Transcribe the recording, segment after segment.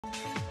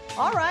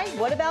All right,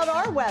 what about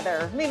our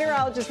weather?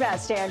 Meteorologist Matt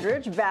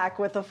Standridge back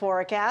with the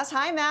forecast.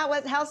 Hi,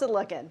 Matt. How's it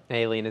looking?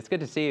 Hey, Lean, it's good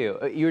to see you.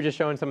 You were just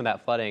showing some of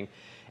that flooding,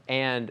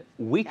 and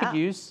we could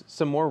use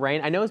some more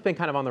rain. I know it's been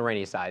kind of on the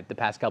rainy side the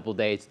past couple of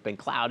days. It's been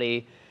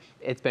cloudy.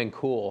 It's been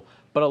cool.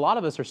 But a lot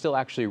of us are still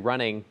actually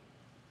running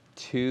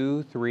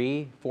 2,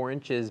 3, 4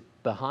 inches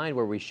behind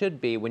where we should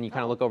be when you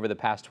kind of look over the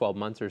past 12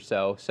 months or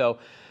so. So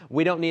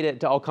we don't need it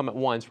to all come at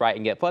once, right,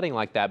 and get flooding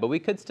like that, but we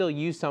could still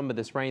use some of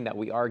this rain that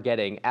we are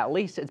getting. At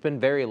least it's been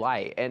very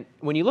light. And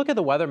when you look at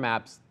the weather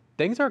maps,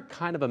 things are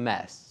kind of a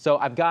mess. So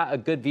I've got a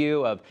good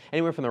view of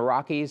anywhere from the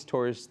Rockies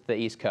towards the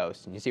East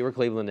Coast. And you see where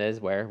Cleveland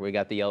is, where we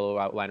got the yellow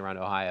outline around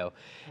Ohio.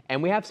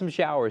 And we have some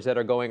showers that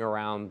are going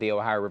around the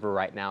Ohio River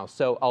right now.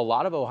 So a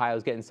lot of Ohio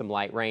is getting some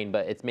light rain,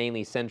 but it's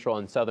mainly central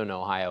and southern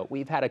Ohio.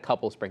 We've had a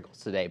couple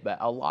sprinkles today, but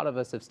a lot of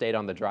us have stayed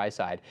on the dry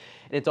side.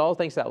 And it's all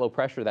thanks to that low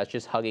pressure that's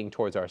just hugging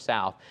towards our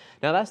south.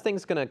 Now that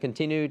thing's going to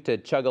continue to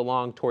chug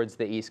along towards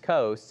the East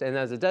Coast. And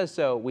as it does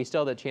so, we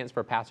still have the chance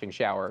for a passing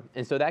shower.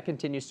 And so that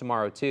continues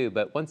tomorrow too.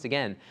 But once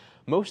again,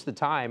 most of the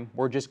time,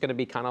 we're just going to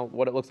be kind of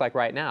what it looks like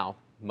right now.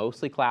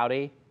 Mostly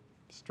cloudy,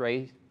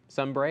 stray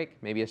sunbreak,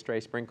 maybe a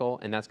stray sprinkle,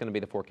 and that's going to be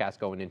the forecast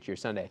going into your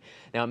Sunday.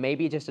 Now,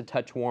 maybe just a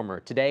touch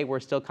warmer. Today, we're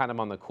still kind of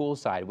on the cool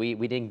side. We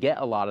didn't get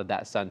a lot of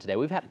that sun today.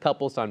 We've had a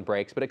couple sun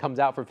breaks, but it comes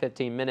out for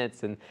 15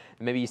 minutes, and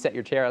maybe you set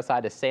your chair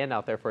outside to stand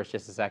out there for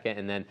just a second,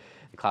 and then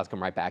the clouds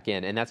come right back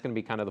in. And that's going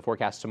to be kind of the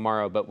forecast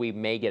tomorrow, but we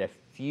may get a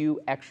few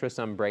extra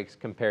sun breaks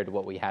compared to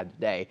what we had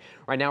today.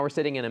 Right now, we're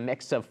sitting in a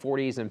mix of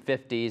 40s and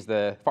 50s.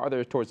 The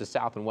farther towards the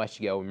south and west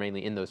you go, we're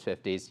mainly in those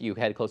 50s. You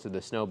head closer to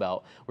the snow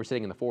belt, we're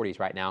sitting in the 40s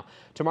right now.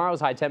 Tomorrow's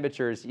high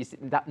temperatures, you see,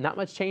 not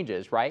much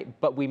changes, right?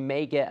 But we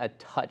may get a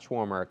touch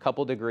warmer, a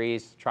couple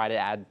degrees. Try to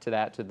add to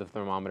that to the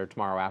thermometer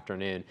tomorrow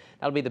afternoon.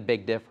 That'll be the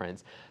big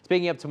difference.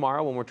 Speaking of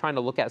tomorrow, when we're trying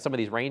to look at some of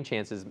these rain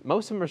chances,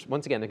 most of them are,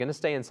 once again, they're going to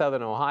stay in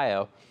southern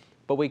Ohio.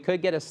 But we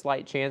could get a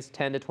slight chance,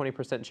 10 to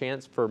 20%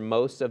 chance for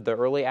most of the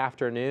early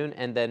afternoon,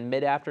 and then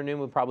mid-afternoon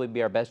would probably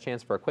be our best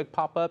chance for a quick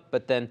pop-up.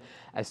 But then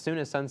as soon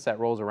as sunset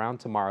rolls around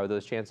tomorrow,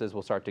 those chances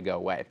will start to go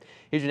away.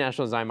 Here's your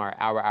National Zymar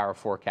hour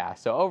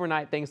forecast. So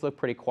overnight, things look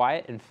pretty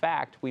quiet. In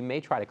fact, we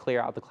may try to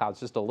clear out the clouds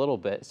just a little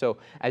bit. So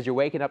as you're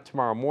waking up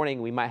tomorrow morning,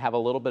 we might have a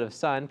little bit of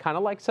sun, kind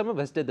of like some of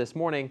us did this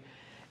morning.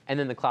 And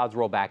then the clouds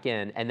roll back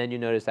in, and then you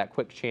notice that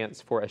quick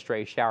chance for a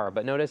stray shower.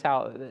 But notice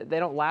how they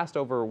don't last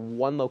over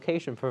one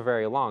location for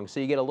very long. So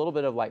you get a little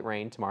bit of light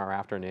rain tomorrow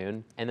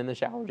afternoon, and then the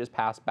shower will just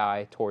pass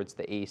by towards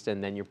the east,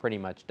 and then you're pretty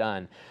much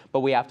done. But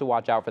we have to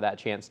watch out for that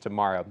chance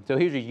tomorrow. So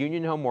here's your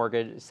Union Home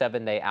Mortgage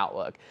 7-day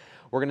outlook.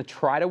 We're going to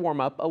try to warm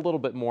up a little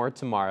bit more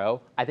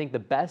tomorrow. I think the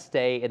best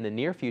day in the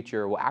near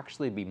future will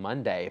actually be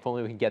Monday, if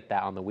only we can get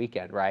that on the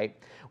weekend, right?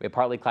 We have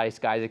partly cloudy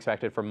skies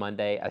expected for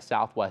Monday. A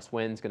southwest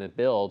wind's going to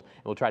build,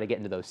 and we'll try to get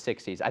into those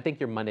 60s. I think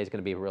your Monday is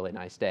going to be a really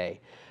nice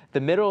day. The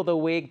middle of the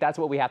week, that's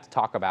what we have to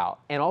talk about.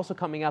 And also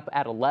coming up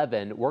at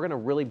 11, we're going to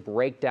really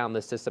break down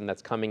the system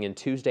that's coming in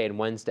Tuesday and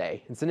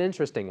Wednesday. It's an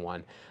interesting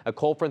one. A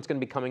cold front's going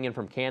to be coming in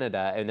from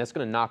Canada, and that's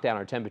going to knock down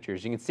our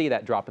temperatures. You can see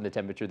that drop in the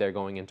temperature there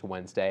going into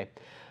Wednesday.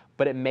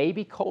 But it may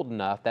be cold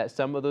enough that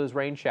some of those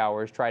rain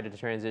showers try to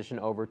transition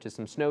over to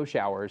some snow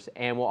showers.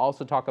 And we'll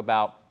also talk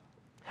about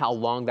how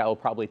long that will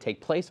probably take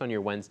place on your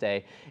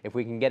Wednesday. If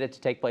we can get it to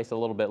take place a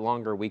little bit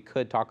longer, we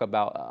could talk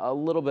about a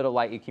little bit of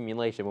light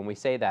accumulation. When we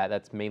say that,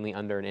 that's mainly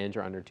under an inch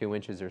or under 2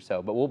 inches or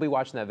so. But we'll be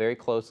watching that very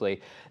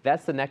closely.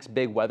 That's the next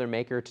big weather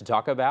maker to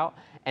talk about.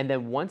 And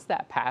then once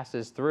that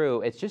passes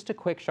through, it's just a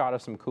quick shot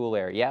of some cool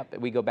air. Yep,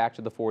 we go back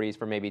to the 40s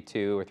for maybe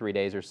 2 or 3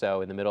 days or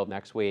so in the middle of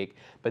next week.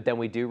 But then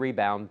we do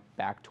rebound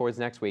back towards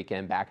next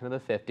weekend, back into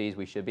the 50s.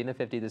 We should be in the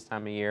 50s this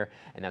time of year,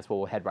 and that's where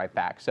we'll head right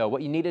back. So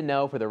what you need to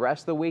know for the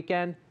rest of the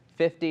weekend,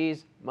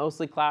 50s,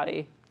 mostly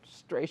cloudy,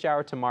 stray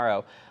shower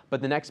tomorrow.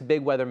 But the next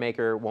big weather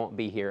maker won't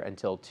be here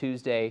until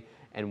Tuesday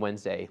and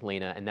Wednesday,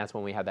 Lena, and that's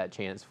when we have that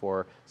chance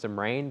for some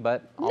rain,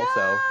 but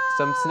also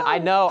some snow. I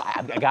know,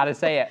 I gotta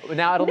say it.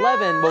 Now at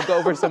 11, we'll go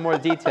over some more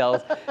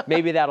details.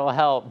 Maybe that'll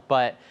help,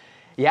 but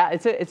yeah,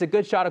 it's a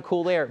good shot of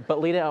cool air,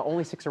 but Lena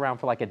only sticks around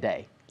for like a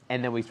day,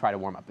 and then we try to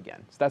warm up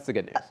again. So that's the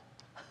good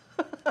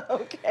news.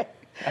 Okay.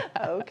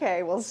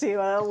 Okay, we'll see you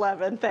at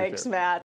 11. Thanks, Matt.